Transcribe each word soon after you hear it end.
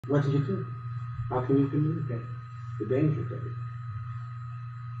What did you do? How can you communicate? The danger of it.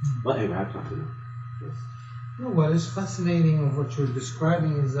 Well, anyway, I've talked enough. Yes. No, what is fascinating of what you're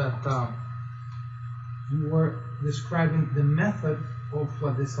describing is that you were describing the method of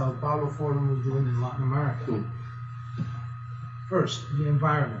what the Sao Paulo Forum was doing in Latin America. First, the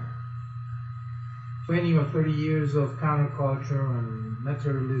environment. 20 or 30 years of counterculture and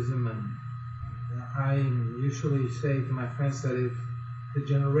materialism, and I usually say to my friends that if the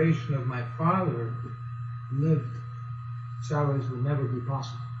generation of my father lived, Chavez would never be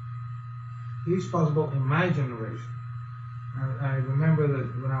possible. He's possible in my generation. I remember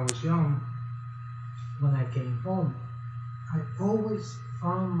that when I was young, when I came home, I always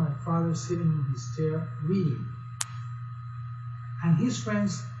found my father sitting in his chair reading. And his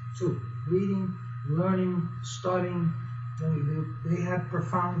friends too, reading, learning, studying. They had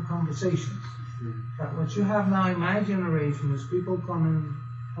profound conversations. But what you have now in my generation is people coming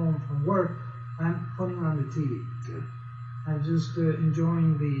home from work and putting on the TV. And just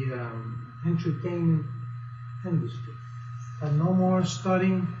enjoying the entertainment industry. But no more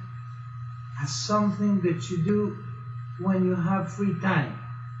studying as something that you do when you have free time.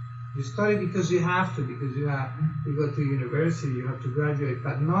 You study because you have to, because you go to university, you have to graduate,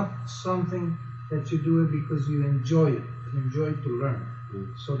 but not something that you do it because you enjoy it. You enjoy to learn.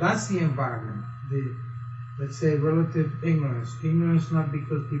 So that's the environment. The, let's say, relative ignorance. Ignorance not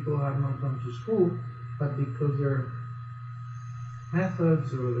because people have not gone to school, but because their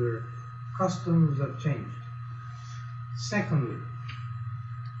methods or their customs have changed. Secondly,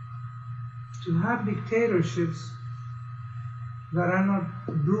 to have dictatorships that are not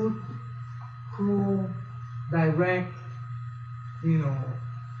brute, cruel, direct,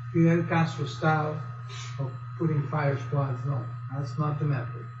 Fidel Castro style of putting fire squads. No, that's not the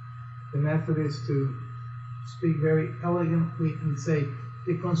method. The method is to speak very elegantly and say,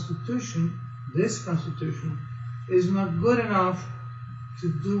 the Constitution, this Constitution, is not good enough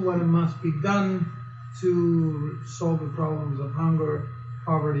to do what it must be done to solve the problems of hunger,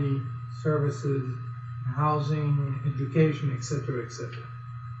 poverty, services, housing, education, etc., etc.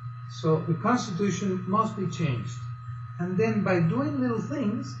 So the Constitution must be changed. And then by doing little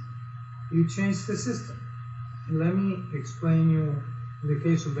things, you change the system. And let me explain you in the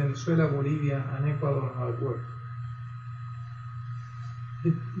case of Venezuela, Bolivia, and Ecuador how it works.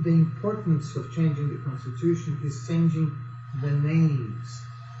 The importance of changing the Constitution is changing the names.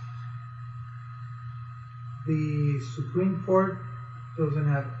 The Supreme Court doesn't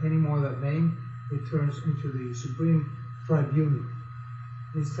have any more that name. It turns into the Supreme Tribunal.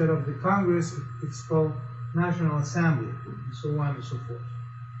 Instead of the Congress, it's called National Assembly, and so on and so forth.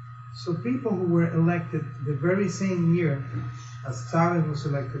 So people who were elected the very same year as Chavez was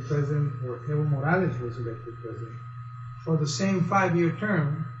elected president or Evo Morales was elected president, for the same 5-year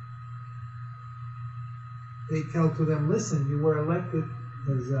term, they tell to them, listen, you were elected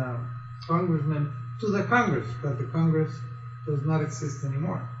as a congressman to the Congress, but the Congress does not exist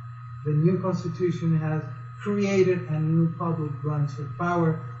anymore. The new Constitution has created a new public branch of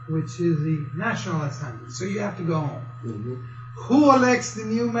power, which is the National Assembly. So you have to go home. Who elects the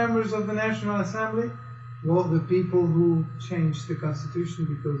new members of the National Assembly? Well, the people who changed the Constitution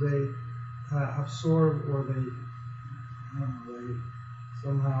because they absorb or they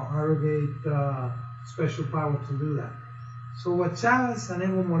somehow arrogate special power to do that. So what Chavez and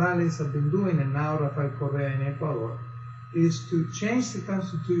Evo Morales have been doing, and now Rafael Correa in Ecuador, is to change the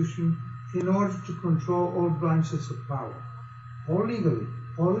Constitution in order to control all branches of power, all legally,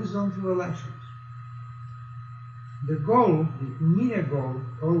 always done through elections. The goal, the immediate goal,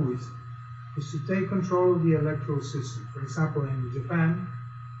 always, is to take control of the electoral system. For example, in Japan,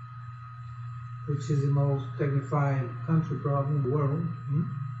 which is the most dignified country probably in the world,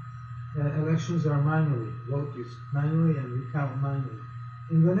 elections are manually, vote is manually and you count manually.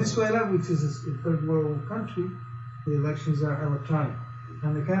 In Venezuela, which is a third world country, the elections are electronic.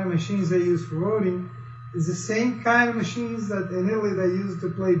 And the kind of machines they use for voting is the same kind of machines that in Italy they use to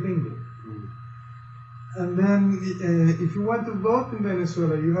play bingo. And then if you want to vote in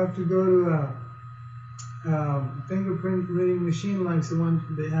Venezuela, you have to go to a fingerprint reading machine like the one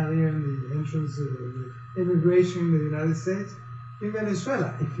they have here in the entrance of the immigration in the United States. In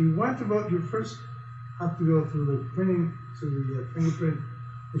Venezuela, if you want to vote, you first have to go through the fingerprint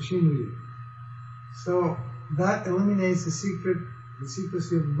machine reading. So that eliminates the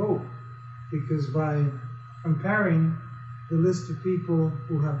secrecy of the vote, because by comparing the list of people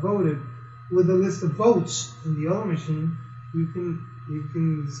who have voted with the list of votes in the other machine, you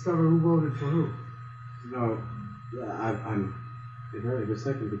can discover who voted for who. No, I'm in a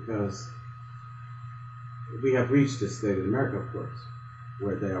second because we have reached this state in America, of course.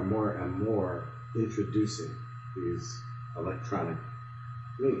 where they are more and more introducing these electronic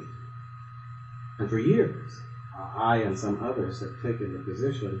means. And for years, I and some others have taken the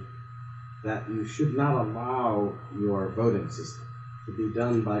position that you should not allow your voting system to be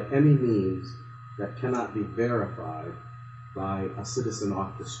done by any means that cannot be verified by a citizen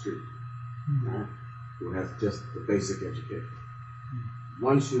off the street, right, who has just the basic education.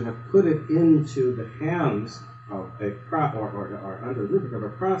 Once you have put it into the hands of a or under the rubric of a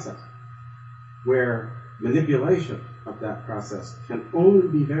process where manipulation of that process can only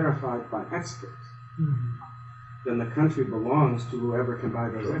be verified by experts, then the country belongs to whoever can buy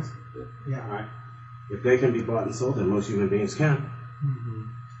those experts. Yeah. Right? If they can be bought and sold, and most human beings can,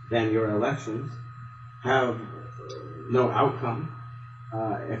 then your elections have no outcome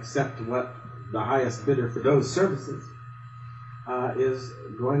except what the highest bidder for those services is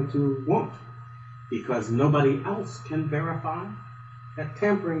going to want, because nobody else can verify that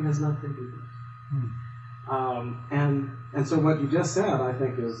tampering has not taken place. And so what you just said, I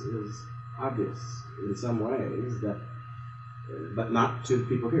think, is obvious in some ways, that, but not to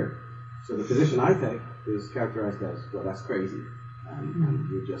people here. So the position I take is characterized as, well, that's crazy, and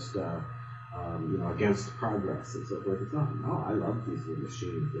you're just against progress and so forth. It's not. No, I love these little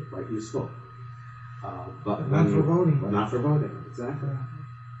machines; they're quite useful. But not for voting. Not for voting, exactly.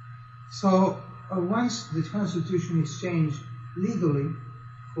 So once the Constitution is changed legally,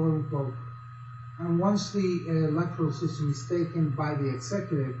 quote unquote, and once the electoral system is taken by the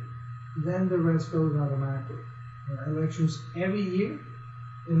executive, then the rest goes automatically. Elections every year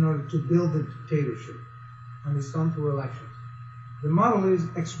in order to build a dictatorship, and it's done through elections. The model is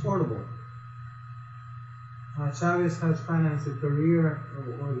exportable. Chavez has financed the career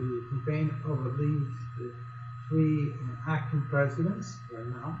or the campaign of at least 3 acting presidents right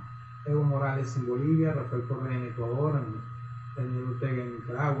now: Evo Morales in Bolivia, Rafael Correa in Ecuador, and Daniel Ortega in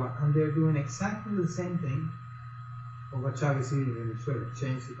Nicaragua, and they're doing exactly the same thing of what Chavez did in Venezuela: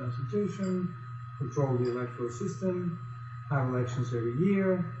 change the constitution, control the electoral system, have elections every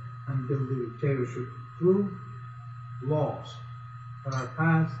year, and build the dictatorship through laws that are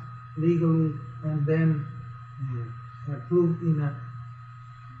passed legally and then approved in a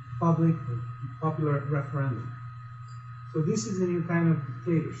popular referendum. So this is a new kind of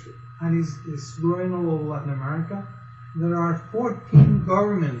dictatorship, and it's growing all over Latin America. There are 14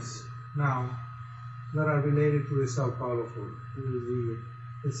 governments now that are related to the Sao Paulo Forum.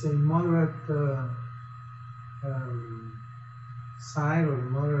 It's a moderate side or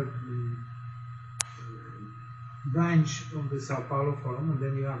moderate branch of the Sao Paulo Forum, and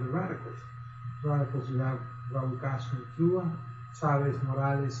then you have the radicals. Radicals, you have Raúl Castro in Cuba, Chavez,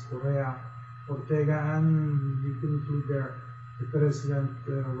 Morales, Correa, Ortega, and you can include there the president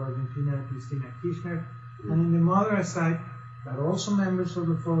of Argentina, Cristina Kirchner. And in the moderate side, that are also members of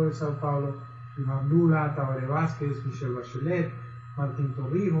the Foro de Sao Paulo, you have Lula, Tabaré Vázquez, Michelle Bachelet, Martín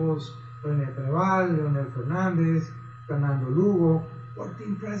Torrijos, René Preval, Leonel Fernández, Fernando Lugo,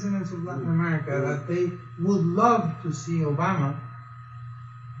 14 presidents of Latin America that they would love to see Obama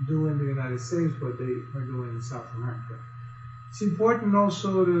do in the United States what they are doing in South America. It's important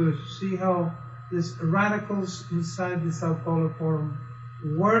also to see how these radicals inside the Sao Paulo Forum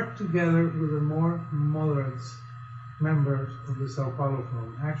work together with the more moderate members of the Sao Paulo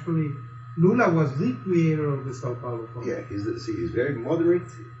Forum. Actually, Lula was the creator of the Sao Paulo Forum. Yeah, he's very moderate,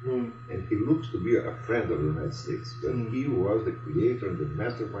 and he looks to be a friend of the United States, but he was the creator and the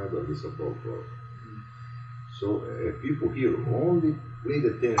mastermind of the Sao Paulo Forum. So people here only paid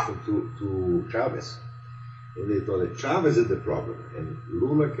attention to Chavez, and they thought that Chavez is the problem, and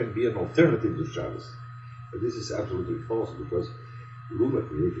Lula can be an alternative to Chavez. But this is absolutely false, because Lula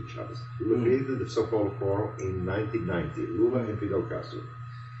created Chavez. Lula created the Sao Paulo Forum in 1990, Lula and Fidel Castro.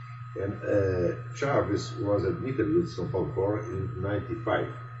 And Chavez was admitted to the Sao Paulo Forum in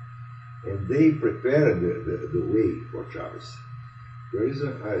 1995. And they prepared the way for Chavez. There is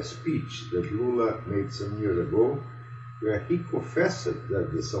a speech that Lula made some years ago where he confessed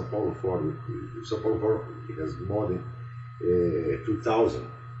that the Sao Paulo Forum has more than 2,000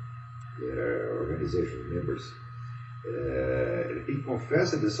 organization members. He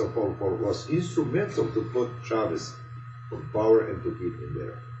confessed that the Sao Paulo Forum was instrumental to put Chavez on power and to keep him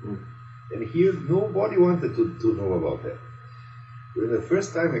there. And here, nobody wanted to know about that. When the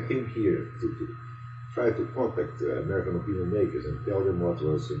first time I came here to try to contact American opinion makers and tell them what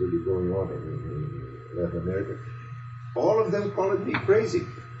was really going on in Latin America, all of them called me crazy.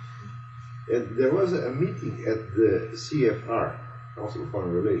 And there was a meeting at the CFR, Council of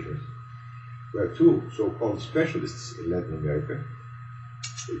Foreign Relations, where 2 so-called specialists in Latin America,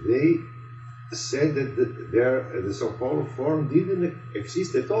 they said that the Sao Paulo Forum didn't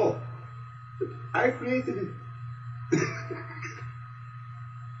exist at all. But I created it.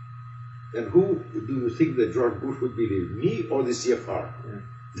 And who do you think that George Bush would believe, me or the CFR?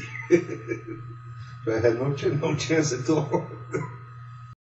 Yeah. So I had no chance at all.